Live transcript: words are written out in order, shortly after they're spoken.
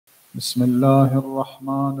بسم الله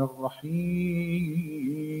الرحمن الرحيم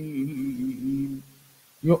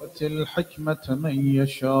يؤتي الحكمة من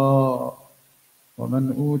يشاء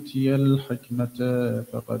ومن أوتي الحكمة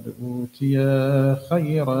فقد أوتي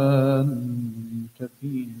خيرا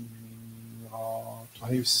كثيرا.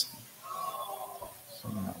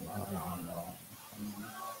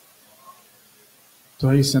 To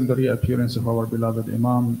hasten the reappearance of our beloved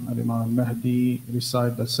Imam, Imam Mahdi,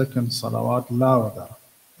 recite the second salawat louder.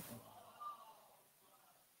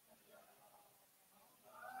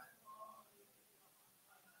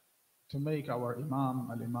 To make our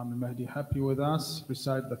Imam, Imam Mahdi, happy with us,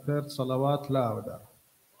 recite the third salawat louder.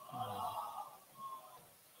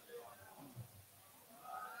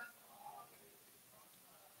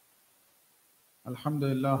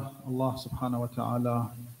 Alhamdulillah, Allah subhanahu wa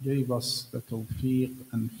ta'ala gave us the tawfiq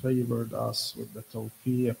and favored us with the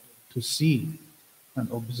tawfiq to see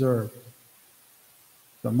and observe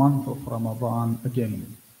the month of Ramadan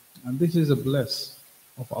again. And this is a bliss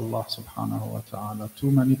of Allah subhanahu wa ta'ala.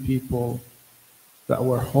 Too many people that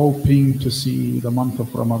were hoping to see the month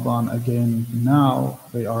of Ramadan again, now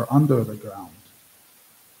they are under the ground.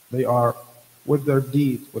 They are with their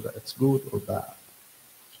deed, whether it's good or bad.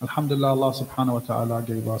 Alhamdulillah, Allah subhanahu wa ta'ala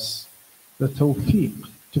gave us the tawfiq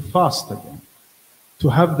to fast again, to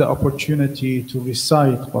have the opportunity to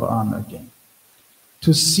recite Quran again,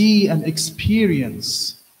 to see and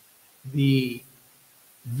experience the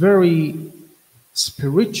very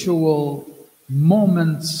spiritual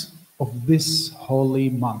moments of this holy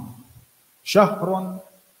month. شهر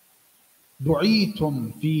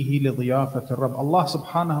دعيتم فيه لضيافة الرب. Allah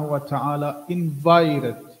subhanahu wa ta'ala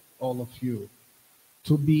invited all of you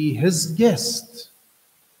to be His guest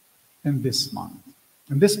in this month.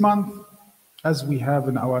 In this month, as we have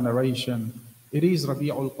in our narration, it is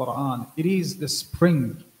Rabi'ul Quran. It is the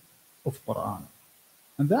spring of Quran.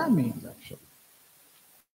 And that means actually,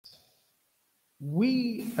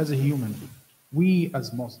 we as a human being, we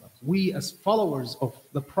as Muslims, we as followers of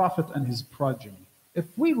the Prophet and his progeny,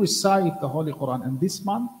 if we recite the Holy Quran in this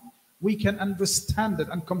month, we can understand it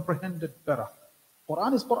and comprehend it better.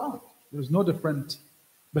 Quran is Quran. There is no difference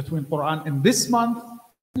between Quran in this month and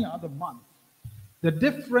any other month. The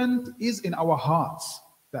difference is in our hearts,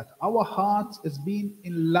 that our heart is being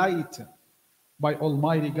enlightened by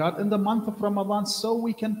Almighty God in the month of Ramadan, so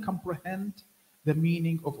we can comprehend the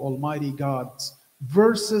meaning of Almighty God's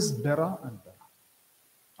verses better and better.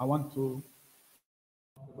 I want to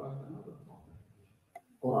talk about another topic.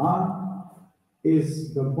 Quran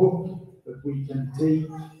is the book that we can take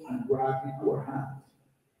and grab in our hand.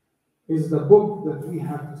 Is the book that we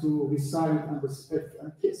have to recite and respect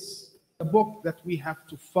and kiss. The book that we have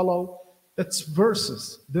to follow its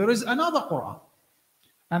verses. There is another Quran,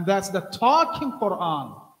 and that's the talking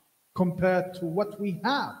Quran compared to what we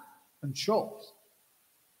have and shows,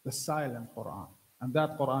 the silent Quran. And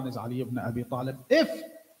that Quran is Ali ibn Abi Talib. If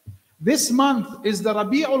this month is the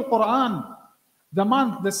Rabi'ul Quran, the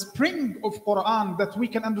month, the spring of Quran, that we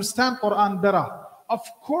can understand Quran better, of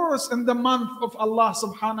course, in the month of Allah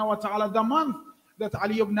subhanahu wa ta'ala, the month that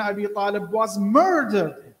Ali ibn Abi Talib was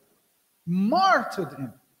martyred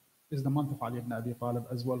in, is the month of Ali ibn Abi Talib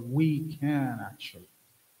as well. We can actually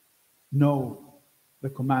know the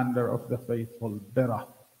commander of the faithful better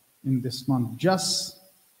in this month. Just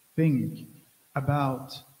think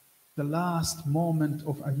about the last moment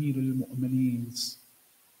of Amir al-Mu'mineen's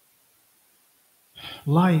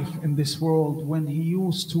life in this world, when he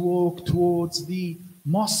used to walk towards the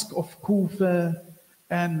mosque of Kufa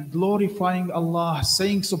and glorifying Allah,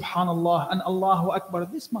 saying Subhanallah and Allahu Akbar.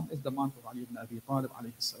 This month is the month of Ali ibn Abi Talib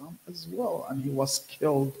alayhi salam as well, and he was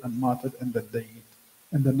killed and martyred in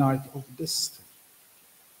the night of destiny.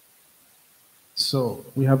 So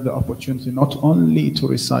we have the opportunity not only to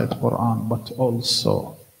recite Quran, but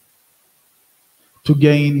also to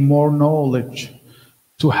gain more knowledge,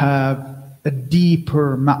 to have a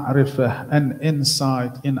deeper ma'rifah and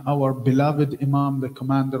insight in our beloved Imam, the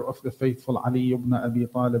commander of the faithful, Ali ibn Abi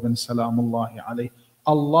Talib salamullahi alayhi.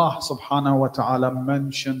 Allah subhanahu wa ta'ala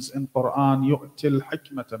mentions in Quran, يُؤْتِ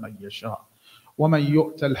الْحِكْمَةَ مَنْ يَشَاءُ وَمَنْ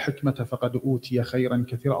يُؤْتَ الْحِكْمَةَ فَقَدْ أُوتِيَ خَيْرًا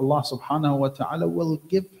كَثِيرًا. Allah subhanahu wa ta'ala will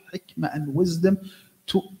give hikmah and wisdom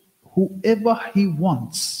to whoever He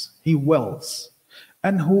wants, He wills.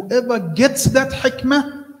 And whoever gets that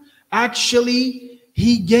hikmah, actually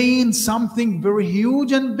he gains something very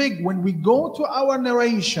huge and big. When we go to our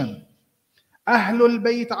narration, Ahlul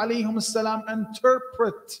Bayt alayhim salam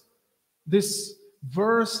interpret this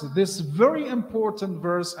verse, this very important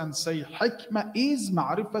verse, and say hikmah is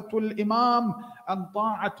ma'rifatul imam and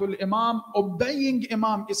ta'atul imam. Obeying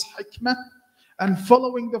imam is hikmah, And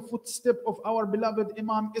following the footstep of our beloved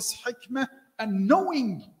Imam is hikmah, and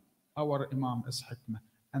knowing our Imam is hikmah.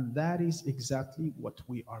 And that is exactly what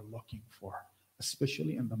we are looking for,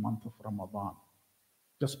 especially in the month of Ramadan.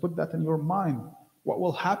 Just put that in your mind. What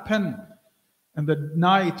will happen in the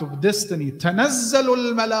night of destiny? تنزل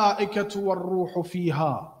الملائكة والروح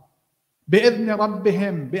فيها بإذن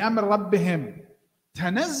ربهم بأمر ربهم.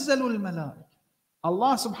 تنزل الملائكة.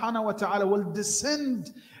 Allah subhanahu wa ta'ala will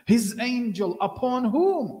descend His angel upon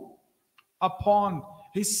whom? Upon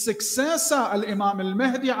His successor, Al-Imam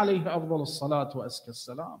Al-Mahdi alayhi afdal as-salatu wa azka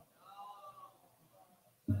as-salam.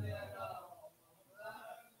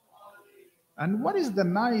 And what is the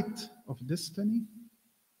night of destiny?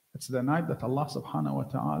 It's the night that Allah subhanahu wa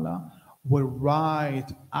ta'ala will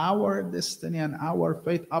write our destiny and our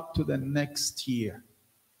fate up to the next year.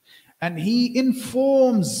 And He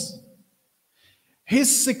informs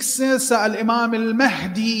His successor, Al-Imam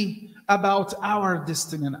Al-Mahdi, about our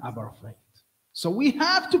destiny and our fate. So we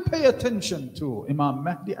have to pay attention to Imam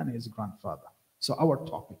Mahdi and his grandfather. So our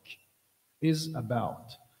topic is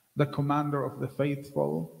about the commander of the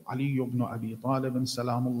faithful, Ali ibn Abi Talib,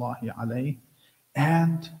 salamullahi alayhi,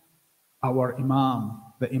 and our Imam,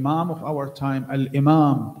 the Imam of our time,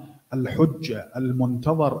 Al-Imam Al-Hujjah,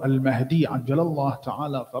 Al-Muntadhar, Al-Mahdi, Ajjalallah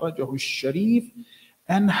Ta'ala Farajahu Al-Sharif,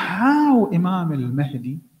 and how Imam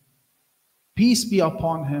Al-Mahdi, peace be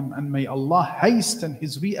upon him, and may Allah hasten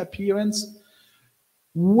his reappearance,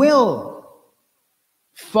 will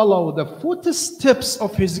follow the footsteps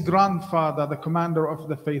of his grandfather, the commander of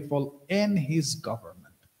the faithful, in his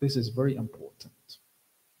government. This is very important.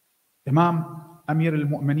 Imam Amir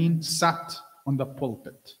al-Mu'mineen sat on the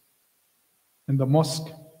pulpit in the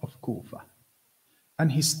mosque of Kufa,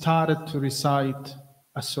 and he started to recite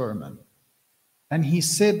a sermon. And he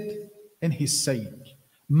said in his saying,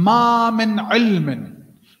 "Ma min ilmin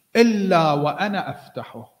illa wa ana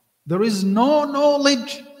aftahu." There is no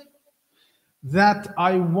knowledge that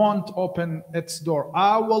I won't open its door.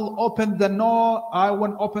 I will open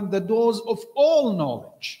the doors of all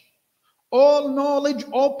knowledge. All knowledge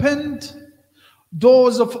opened,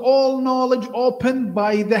 doors of all knowledge opened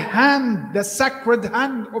by the hand, the sacred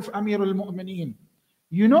hand of Amir al-Mu'mineen.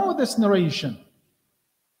 You know this narration.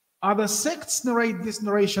 Other sects narrate this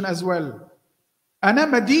narration as well. أنا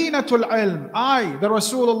مدينة العلم. I, the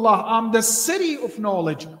Rasulullah, am the city of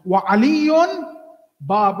knowledge. وعلي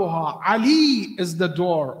بابها. Ali is the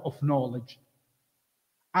door of knowledge.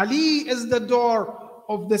 Ali is the door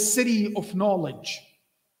of the city of knowledge.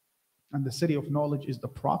 And the city of knowledge is the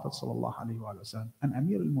Prophet sallallahu alaihi wasallam. And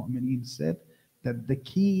Amir al-Mu'mineen said that the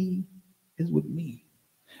key is with me.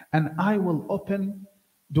 And I will open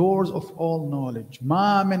doors of all knowledge.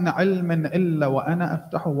 ما من علم إلا وأنا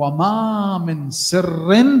أفتح وما من سر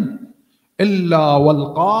إلا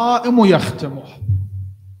والقائم يختمه.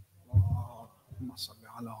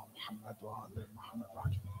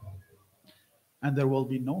 And there will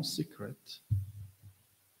be no secret.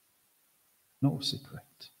 No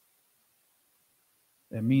secret.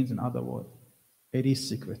 It means, in other words, it is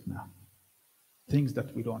secret now. Things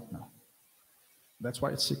that we don't know. That's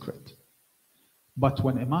why it's secret. But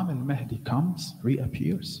when Imam al-Mahdi comes,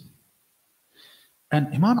 reappears, and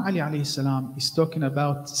Imam Ali alayhi salam is talking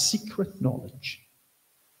about secret knowledge.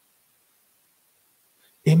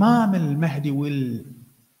 Imam al-Mahdi will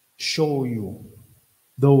show you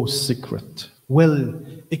those secrets, will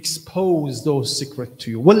expose those secrets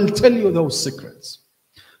to you, will tell you those secrets.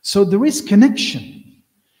 So there is connection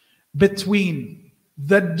between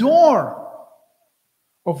the door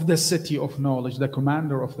of the city of knowledge, the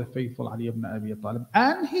commander of the faithful, Ali ibn Abi Talib,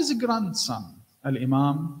 and his grandson,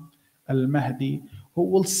 Al-Imam Al-Mahdi, who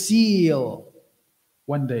will seal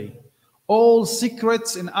one day all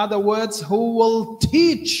secrets. In other words, who will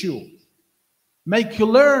teach you, make you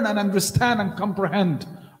learn and understand and comprehend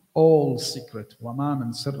all secret. وَمَا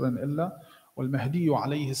مِن سِرٍ إِلَّا وَالْمَهْدِيُّ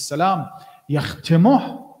عَلَيْهِ السَّلَامُ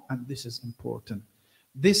يَخْتِمُهُ. And this is important.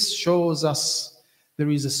 This shows us there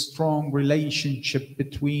is a strong relationship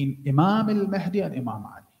between Imam al-Mahdi and Imam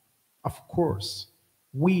Ali. Of course,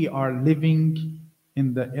 we are living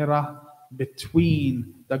in the era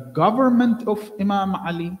between the government of Imam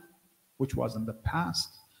Ali, which was in the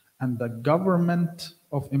past, and the government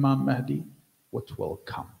of Imam Mahdi, which will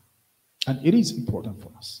come. And it is important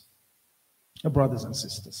for us, brothers and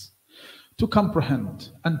sisters, to comprehend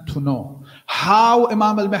and to know how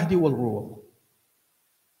Imam al-Mahdi will rule.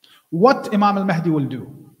 What Imam al-Mahdi will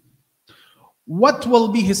do. What will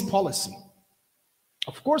be his policy.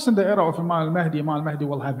 Of course, in the era of Imam al-Mahdi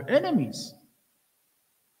will have enemies.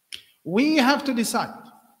 We have to decide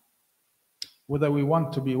whether we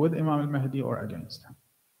want to be with Imam al-Mahdi or against him.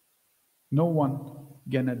 No one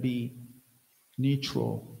gonna be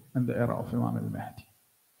neutral in the era of Imam al-Mahdi.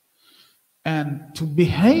 And to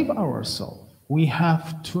behave ourselves, we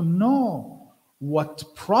have to know what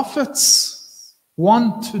prophets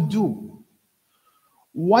want to do.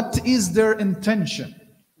 What is their intention?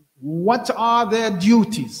 What are their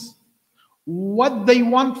duties? What they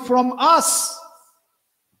want from us.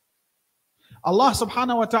 Allah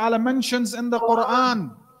subhanahu wa ta'ala mentions in the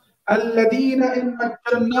Quran, الَّذِينَ إِن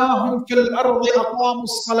مَكَّنَّاهُمْ فِي الْأَرْضِ أَقَامُوا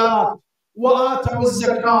الصَّلَاةَ وَآتَوُا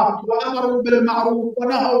الزَّكَاةَ وَأَمَرُوا بِالْمَعْرُوفِ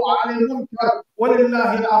وَنَهَوْا عَنِ الْمُنكَرِ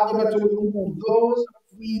وَلِلَّهِ عَاقِبَةُ الْأُمُورِ. Those,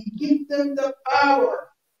 we give them the power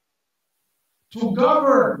to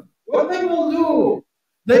govern. What they will do?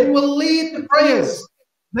 They will lead the prayers.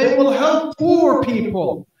 They will help poor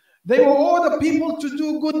people. They will order people to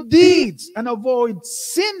do good deeds and avoid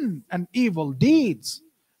sin and evil deeds.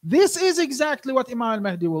 This is exactly what Imam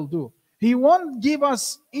al-Mahdi will do. He won't give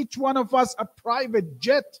us, each one of us, a private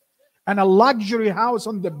jet and a luxury house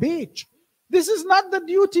on the beach. This is not the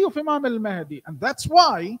duty of Imam al-Mahdi. And that's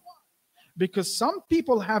why, because some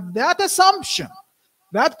people have that assumption,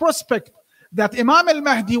 that prospect, that Imam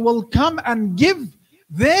al-Mahdi will come and give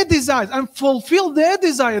their desires and fulfill their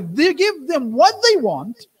desire. They give them what they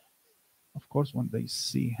want. Of course, when they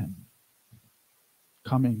see him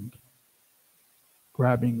coming,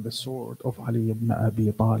 grabbing the sword of Ali ibn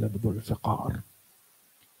Abi Talib dhul fiqar,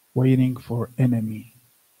 waiting for enemy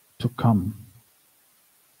to come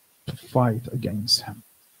to fight against him,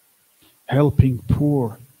 helping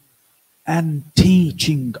poor and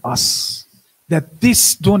teaching us that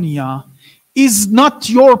this dunya is not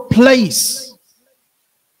your place.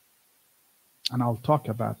 And I'll talk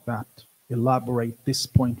about that, elaborate this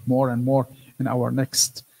point more and more in our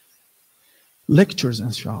next lectures,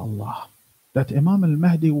 inshallah. That Imam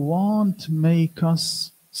al-Mahdi won't make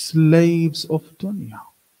us slaves of dunya.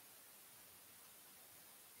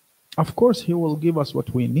 Of course, he will give us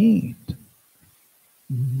what we need,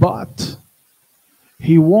 but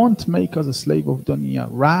he won't make us a slave of dunya.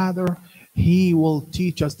 Rather, he will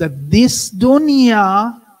teach us that this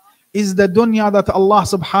dunya is the dunya that Allah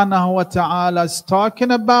subhanahu wa ta'ala is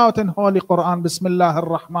talking about in Holy Quran. Bismillah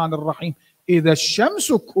ar-Rahman ar-Rahim. إِذَا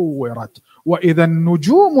الشَّمْسُ كُوِّرَتْ وَإِذَا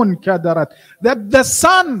النُّجُومُ انْكَدَرَتْ. That the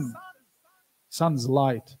sun's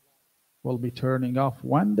light will be turning off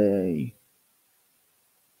one day.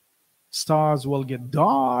 Stars will get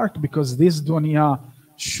dark because this dunya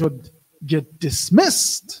should get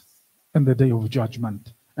dismissed in the day of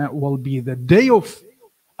judgment. And it will be the day of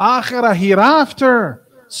akhirah, hereafter.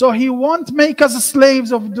 So he won't make us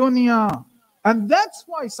slaves of dunya. And that's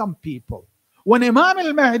why some people, when Imam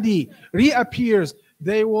al-Mahdi reappears,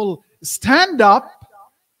 they will stand up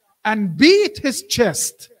and beat his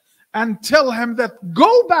chest and tell him that,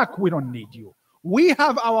 go back, we don't need you. We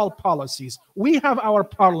have our policies. We have our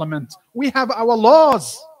parliament. We have our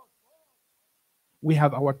laws. We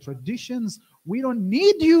have our traditions. We don't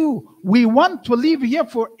need you. We want to live here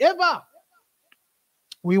forever.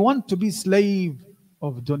 We want to be slave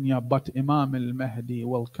of dunya, but Imam al-Mahdi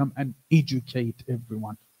will come and educate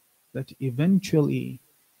everyone that eventually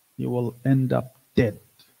he will end up dead.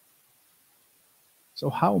 So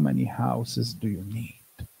how many houses do you need?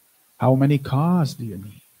 How many cars do you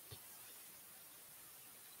need?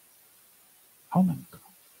 How many cars?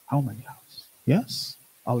 How many houses? Yes,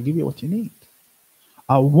 I'll give you what you need.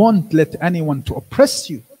 I won't let anyone to oppress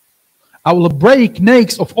you. I will break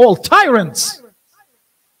necks of all tyrants.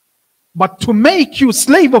 But to make you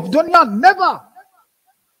slave of dunya, never.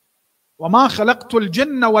 وَمَا خَلَقْتُ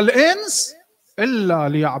الْجِنَّ وَالْإِنسِ إِلَّا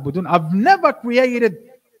لِيَعْبُدُونَ. I've never created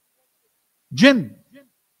jinn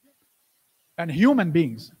and human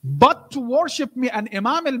beings but to worship me. And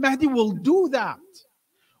Imam al-Mahdi will do that.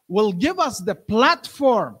 Will give us the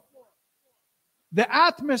platform, the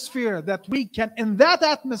atmosphere that we can, in that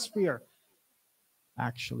atmosphere,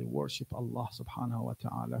 actually worship Allah subhanahu wa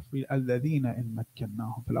ta'ala. الَّذِينَ إِن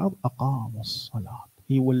مَكَّنَّاهُمْ فِي الْأَرْضِ أَقَامُوا الصَّلَاةَ.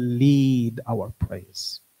 He will lead our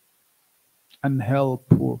praise and help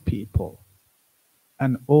poor people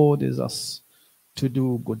and orders us to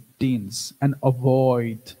do good deeds and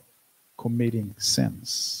avoid committing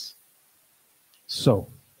sins. So,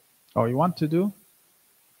 all you want to do,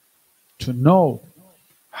 to know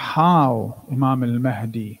how Imam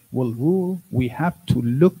al-Mahdi will rule, we have to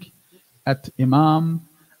look at Imam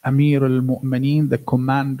Amir al-Mu'mineen, the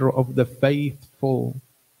commander of the faithful,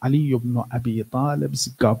 Ali ibn Abi Talib's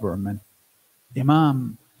government.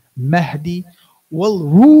 Imam Mahdi will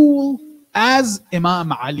rule as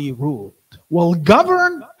Imam Ali ruled, will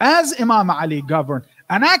govern as Imam Ali governed.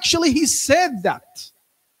 And actually he said that.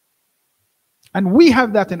 And we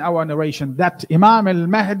have that in our narration, that Imam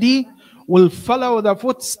al-Mahdi will follow the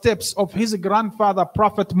footsteps of his grandfather,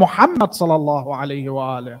 Prophet Muhammad sallallahu alayhi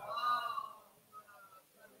wa alayhi.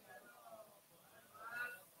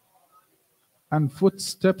 And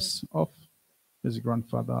footsteps of his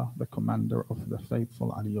grandfather, the commander of the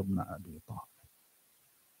faithful, Ali ibn Abi Talib.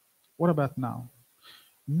 What about now?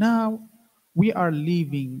 Now we are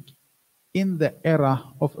living in the era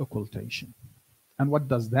of occultation. And what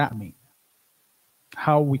does that mean?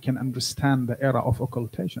 How we can understand the era of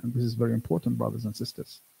occultation. And this is very important, brothers and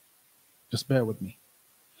sisters. Just bear with me.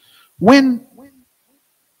 When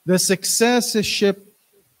the successorship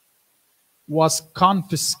was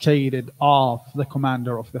confiscated of the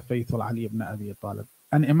commander of the faithful, Ali ibn Abi Talib,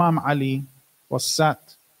 and Imam Ali was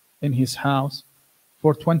sat in his house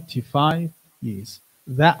for 25 years.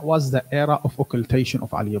 That was the era of occultation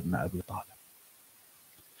of Ali ibn Abi Talib.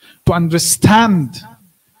 To understand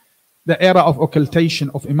the era of occultation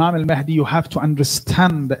of Imam al-Mahdi, you have to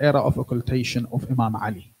understand the era of occultation of Imam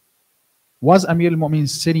Ali. Was Amir al-Mu'minin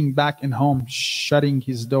sitting back in home, shutting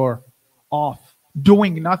his door off,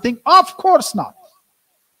 doing nothing? Of course not.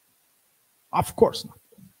 Of course not.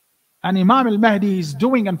 And Imam al-Mahdi is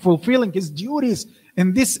doing and fulfilling his duties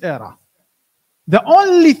in this era. The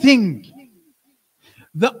only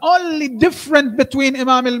difference between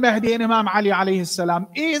Imam al-Mahdi and Imam Ali alayhi salam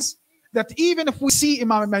is that even if we see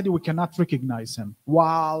Imam al-Mahdi, we cannot recognize him.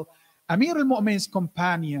 While Amir al-Mu'minin's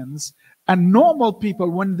companions and normal people,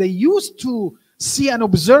 when they used to see and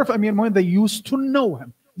observe Amir al-Mu'minin, they used to know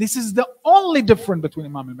him. This is the only difference between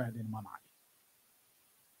Imam al-Mahdi and Imam Ali.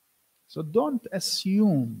 So don't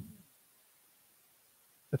assume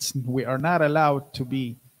that we are not allowed to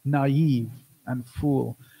be naive and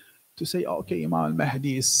fool to say, okay, Imam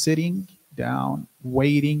al-Mahdi is sitting down,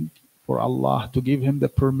 waiting for Allah to give him the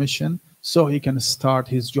permission so he can start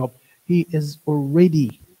his job. He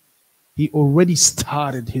already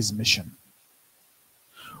started his mission.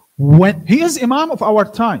 When he is Imam of our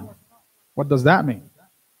time, what does that mean?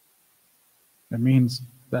 It means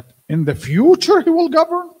that in the future he will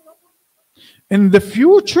govern, in the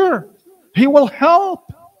future he will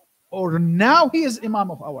help, or now he is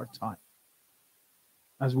Imam of our time.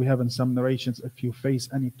 As we have in some narrations, if you face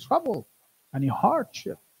any trouble, any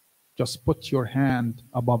hardship, just put your hand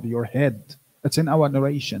above your head. It's in our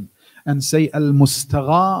narration. And say,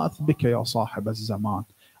 Al-Mustaghath bika ya sahib al-zaman.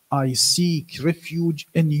 I seek refuge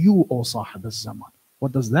in you, O sahib al-zaman.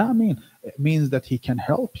 What does that mean? It means that he can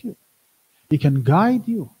help you. He can guide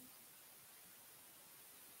you.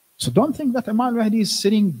 So don't think that Imam Mahdi is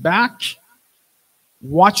sitting back,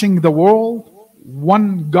 watching the world,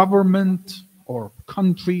 one government or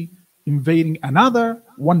country invading another,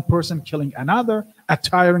 one person killing another, a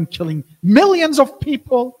tyrant killing millions of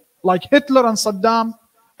people like Hitler and Saddam,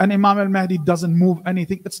 and Imam al-Mahdi doesn't move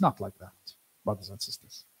anything. It's not like that, brothers and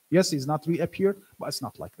sisters. Yes, he's not reappeared, but it's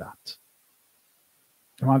not like that.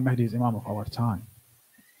 Imam al-Mahdi is Imam of our time.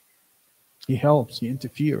 He helps, he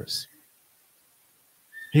interferes.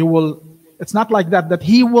 It's not like that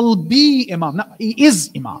he will be Imam. No, he is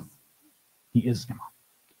Imam. He is Imam.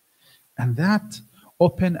 And that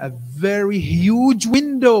opened a very huge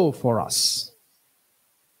window for us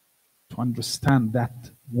to understand that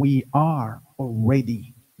we are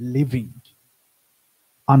already living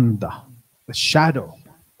under the shadow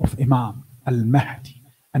of Imam al-Mahdi.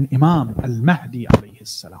 And Imam al-Mahdi alayhi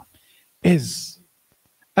salam is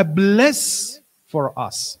a bliss for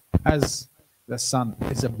us, as the sun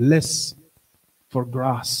is a bliss for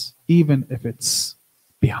grass, even if it's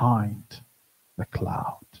behind the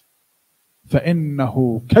cloud.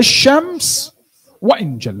 فَإِنَّهُ كَالشَّمْسِ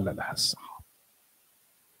وَإِنْ جَلَّ لَهَا السَّحَابُ.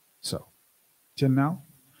 So, till now,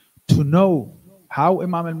 to know how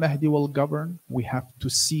Imam al-Mahdi will govern, we have to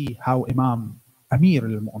see how Imam Amir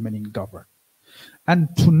al-Mu'minin governed.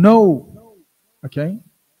 And to know, okay,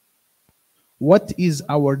 what is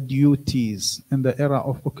our duties in the era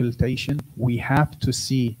of occultation, we have to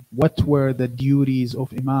see what were the duties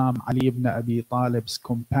of Imam Ali ibn Abi Talib's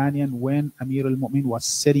companion when Amir al-Mu'min was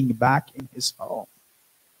sitting back in his home.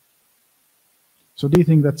 So do you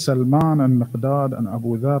think that Salman and Miqdad and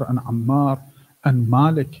Abu Dhar and Ammar and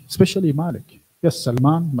Malik, especially Malik, yes,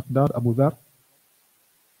 Salman, Miqdad, Abu Dhar,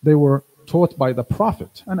 they were taught by the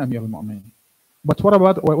Prophet and Amir al-Mu'min. But what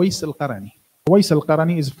about Uwais al-Qarani? Uwais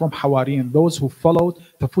al-Qarani is from Hawariyin, those who followed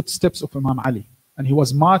the footsteps of Imam Ali. And he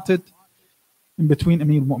was martyred in between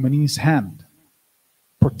Amir al-Mu'minin's hand,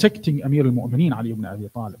 protecting Amir al-Mu'minin, Ali ibn Abi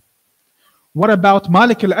Talib. What about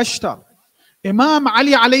Malik al-Ashtar? Imam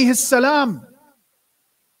Ali alayhi salam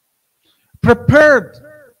prepared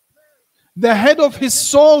the head of his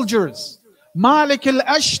soldiers, Malik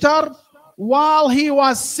al-Ashtar, while he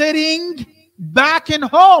was sitting back in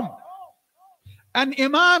home. And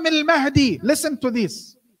Imam al-Mahdi, listen to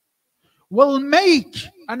this, will make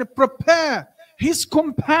and prepare his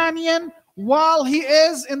companion while he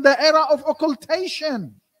is in the era of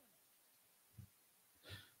occultation.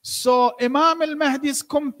 So Imam al-Mahdi's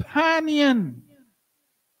companion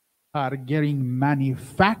are getting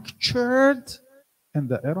manufactured in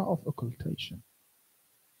the era of occultation,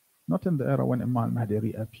 not in the era when Imam al-Mahdi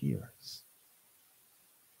reappears.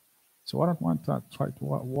 So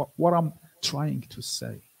what I'm trying to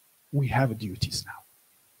say, we have duties now.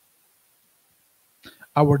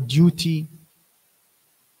 Our duty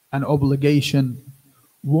and obligation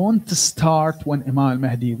won't start when Imam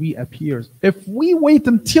al-Mahdi reappears. If we wait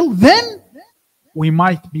until then, we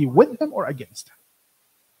might be with him or against him.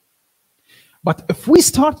 But if we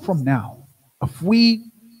start from now, if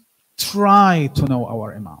we try to know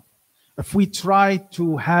our Imam, if we try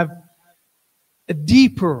to have a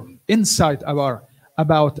deeper insight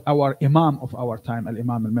about our Imam of our time,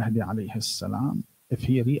 Al-Imam al-Mahdi alayhi salam, if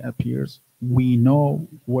he reappears, we know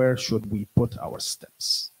where should we put our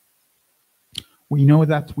steps. We know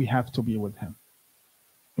that we have to be with him.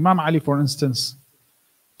 Imam Ali, for instance,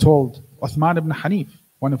 told Uthman ibn Hanif,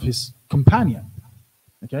 one of his companions,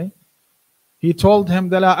 okay? He told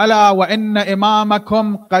him, "Ala wa inna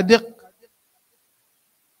imamakum qadiq."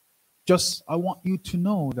 Just, I want you to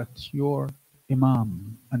know that your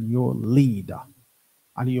Imam and your leader,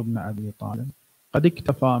 Ali ibn Abi Talib, قد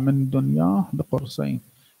اكتفى من دنياه بقرصين.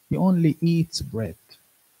 He only eats bread.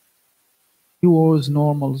 He wears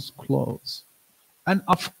normal clothes. And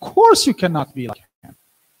of course you cannot be like him.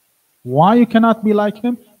 Why you cannot be like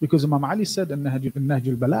him? Because Imam Ali said in Nahj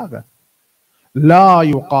al-Balagha, لا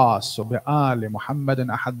يقاس بآل محمد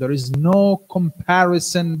أحد. There is no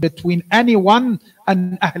comparison between anyone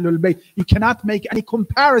and Ahlul Bayt. You cannot make any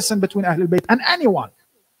comparison between Ahlul Bayt and anyone,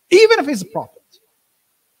 even if he's a prophet.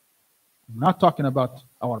 I'm not talking about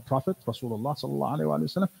our prophet, Rasulullah sallallahu alayhi wa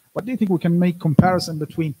sallam. What do you think we can make comparison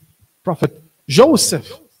between Prophet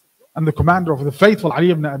Joseph and the commander of the faithful,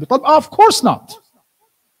 Ali ibn Abi Talib? Of course not.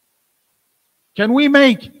 Can we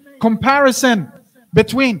make comparison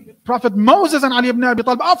between Prophet Moses and Ali ibn Abi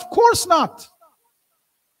Talib? Of course not.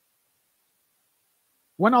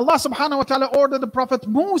 When Allah subhanahu wa ta'ala ordered the Prophet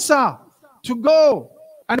Musa to go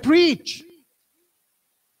and preach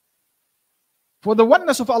for the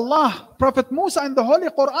oneness of Allah, Prophet Musa in the Holy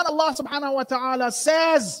Quran, Allah subhanahu wa ta'ala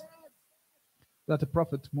says that the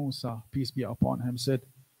Prophet Musa, peace be upon him, said,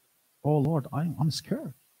 "Oh Lord, I'm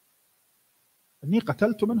scared. إني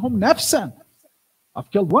قتلت منهم نفسا. I've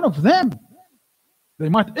killed one of them. They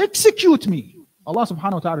might execute me." Allah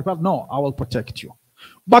subhanahu wa ta'ala replied, "No, I will protect you."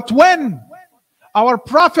 But when our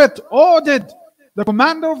Prophet ordered the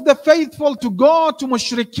commander of the faithful to go to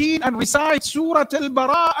Mushrikeen and recite Surah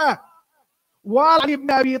Al-Bara'ah, while Ali ibn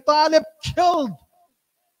Abi Talib killed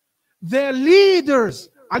their leaders,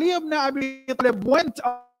 Ali ibn Abi Talib went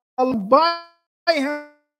by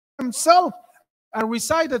himself and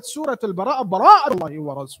recited Surah Al-Bara'ah, "Bara'ah Allahi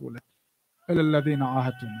wa Rasulah ila alladhina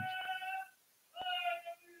ahadtum."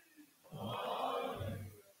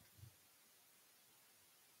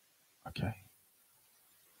 Okay,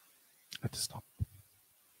 let's stop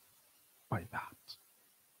by that.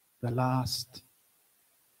 The last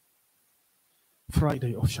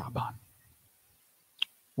Friday of Sha'ban,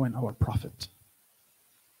 when our Prophet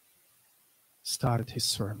started his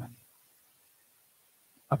sermon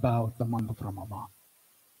about the month of Ramadan.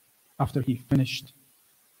 After he finished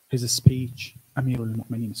his speech, Amir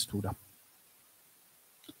al-Mu'mineen stood up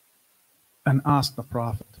and asked the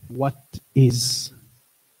Prophet, what is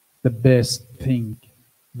the best thing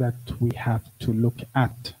that we have to look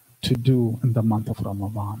at to do in the month of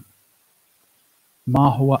Ramadan?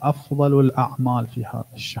 ما هو أفضل الأعمال في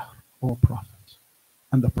هذا الشهر, O Prophet?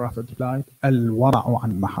 And the Prophet replied, الورع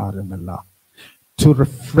عن محارم الله, to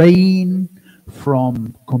refrain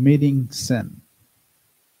from committing sin.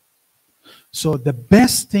 So the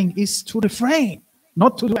best thing is to refrain,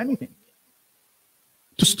 not to do anything.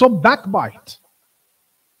 To stop backbite,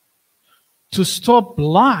 to stop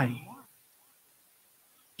lie,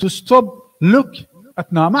 to stop look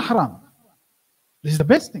at na mahram. This is the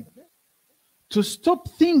best thing. To stop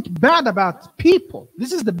think bad about people.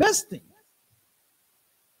 This is the best thing.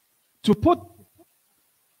 To put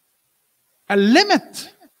a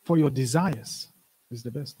limit for your desires is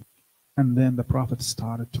the best thing. And then the Prophet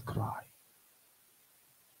started to cry.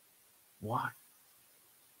 Why?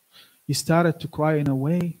 He started to cry in a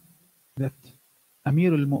way that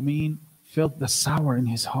Amir al-Mu'mineen felt the sour in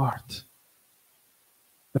his heart.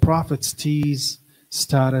 The Prophet's tears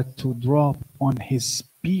started to drop on his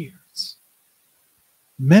beard.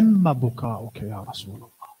 مما بكاؤك يا رسول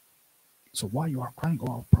الله. So why you are crying,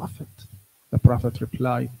 O our Prophet? The Prophet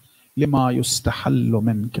replied, لما يستحل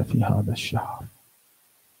منك في هذا الشهر.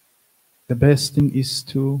 The best thing is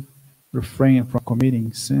to refrain from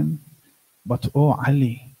committing sin. But oh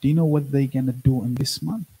Ali, do you know what they're gonna do in this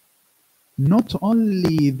month? Not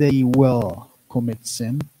only they will commit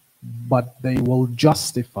sin, but they will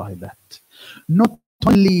justify that. Not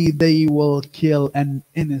only they will kill an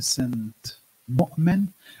innocent mu'min,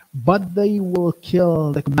 but they will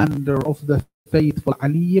kill the commander of the faithful,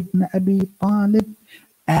 Ali ibn Abi Talib,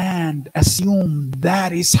 and assume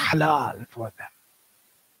that is halal for them.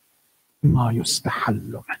 ما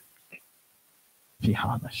يستحل منك في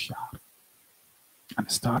هذا الشهر. And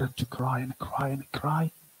started to cry and cry and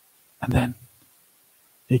cry. And then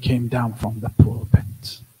he came down from the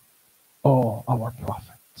pulpit. Oh, our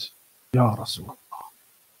Prophet, Ya Rasulullah.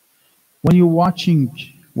 When you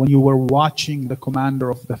were watching the commander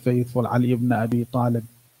of the faithful, Ali ibn Abi Talib,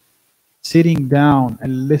 sitting down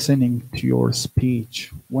and listening to your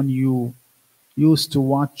speech, when you used to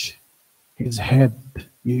watch his head,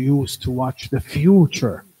 you used to watch the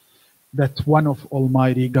future, that one of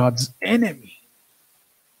Almighty God's enemy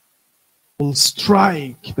will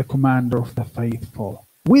strike the commander of the faithful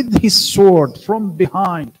with his sword from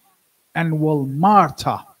behind and will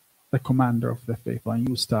martyr the commander of the faithful, and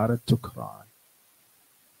you started to cry.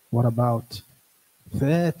 What about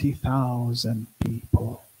 30,000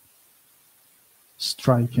 people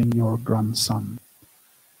striking your grandson,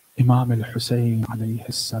 Imam al-Hussein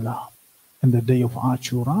alayhi salam, in the day of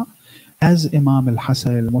Ashura? As Imam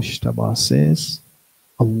al-Hasan al-Mushtaba says,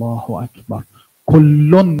 Allahu Akbar,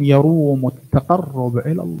 كل يروم التقرب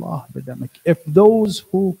إلى الله بدمك. If those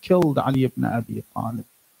who killed Ali ibn Abi Talib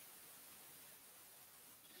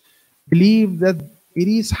believe that it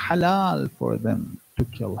is halal for them to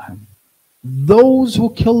kill him, those who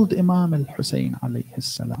killed Imam al-Hussein alayhi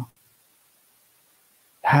salam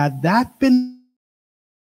had that belief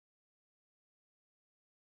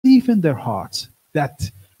in their hearts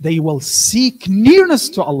that they will seek nearness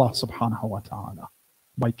to Allah subhanahu wa ta'ala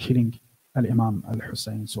by killing Al-Imam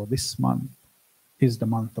al-Hussein. So this month is the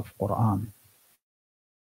month of Quran.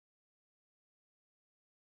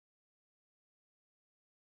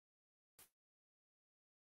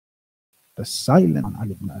 The silent on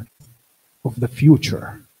Ali ibn Abi of the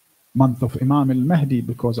future month of Imam al-Mahdi,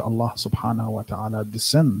 because Allah subhanahu wa ta'ala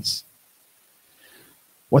descends.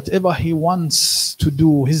 Whatever he wants to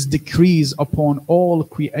do, his decrees upon all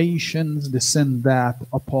creations descend that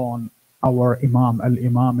upon our Imam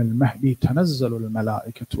al-Mahdi, تنزل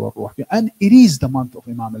الملائكة والروح. And it is the month of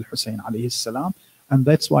Imam al-Hussein alayhi salam, and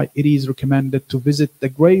that's why it is recommended to visit the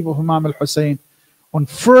grave of Imam al-Hussein on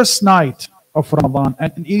first night of Ramadan,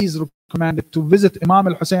 and it is recommended to visit Imam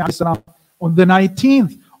al-Hussein alayhi salam on the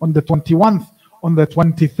 19th, on the 21st, on the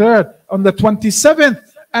 23rd, on the 27th,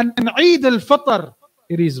 and in Eid al-Fitr.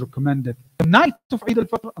 It is recommended the night of Eid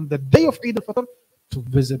al-Fitr, on the day of Eid al-Fitr, to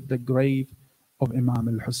visit the grave of Imam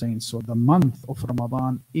al-Hussein. So the month of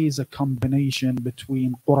Ramadan is a combination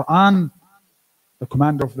between Quran, the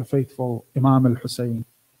commander of the faithful, Imam al-Hussein,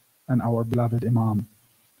 and our beloved Imam,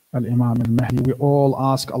 al-Imam al-Mahdi. We all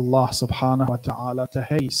ask Allah subhanahu wa ta'ala to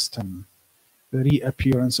hasten the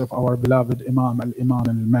reappearance of our beloved Imam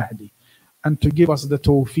al-Mahdi, and to give us the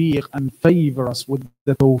tawfiq and favor us with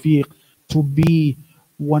the tawfiq to be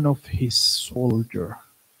one of his soldiers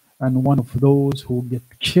and one of those who get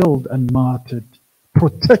killed and martyred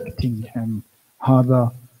protecting him.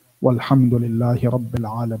 هذا والحمد لله رب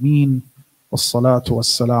العالمين والصلاة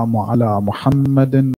والسلام على محمد